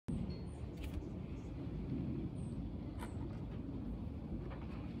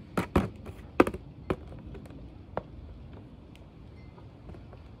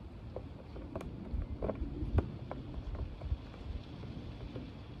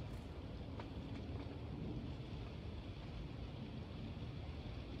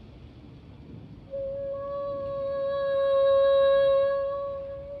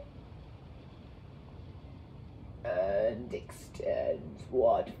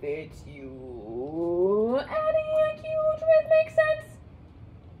fits you. Any acute rhythmic sense.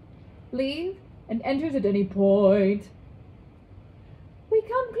 Leave and enters at any point. We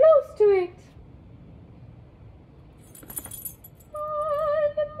come close to it.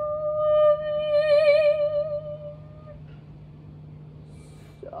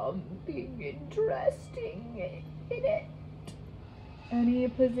 Something interesting in it. Any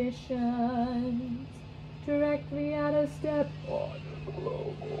positions directly out of step on a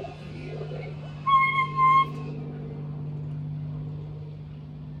global feeling.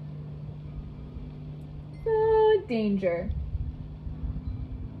 The danger.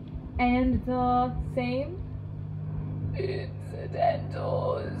 And the same.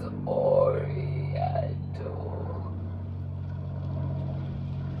 Incidentals oriental.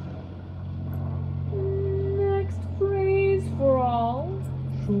 Next phrase for all.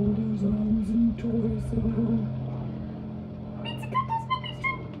 Shoulders, arms, and torso.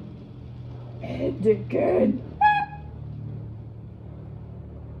 And again.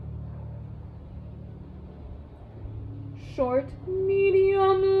 Short,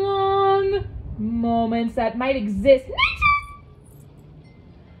 medium, long. Moments that might exist.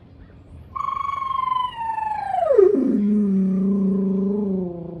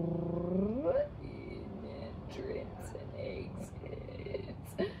 Entrance and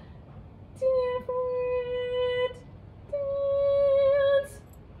exits. Different dance.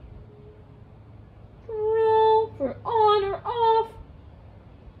 Roll for on or off.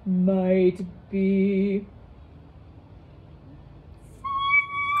 Might be.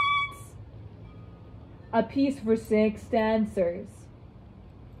 A piece for 6 dancers.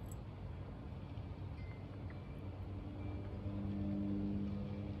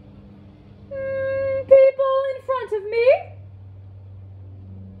 People in front of me.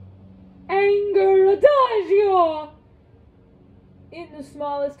 Anger adagio. In the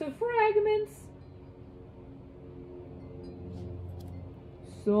smallest of fragments.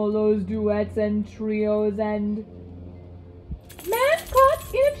 Solos, duets, and trios, and man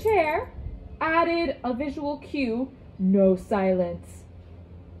caught in a chair. Added a visual cue, no silence.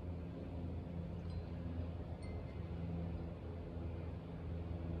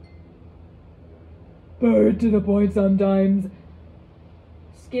 Bird to the point sometimes.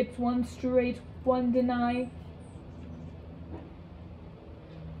 Skips one straight, one deny.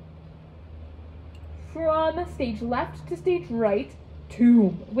 From stage left to stage right,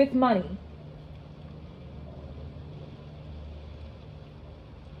 tomb with money.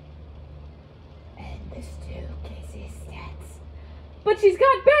 But she's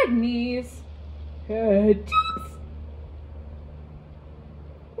got bad knees. Head tips.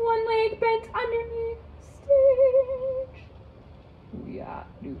 One leg bent underneath stage. We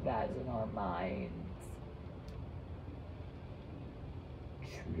do that in our minds.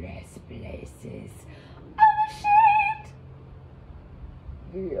 Trespasses. Unashamed.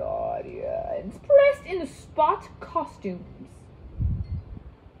 The audience pressed in the spot costumes.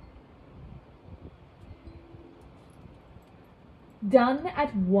 Done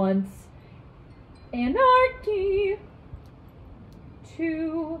at once. Anarchy.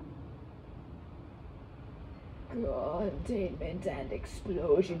 2. Containment and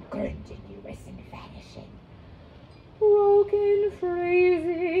explosion. Continuous and vanishing. Broken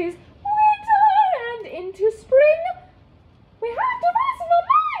phrases. Winter and into spring. We have to fasten our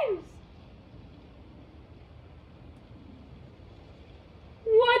minds.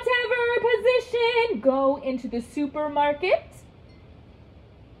 Whatever position. Go into the supermarket.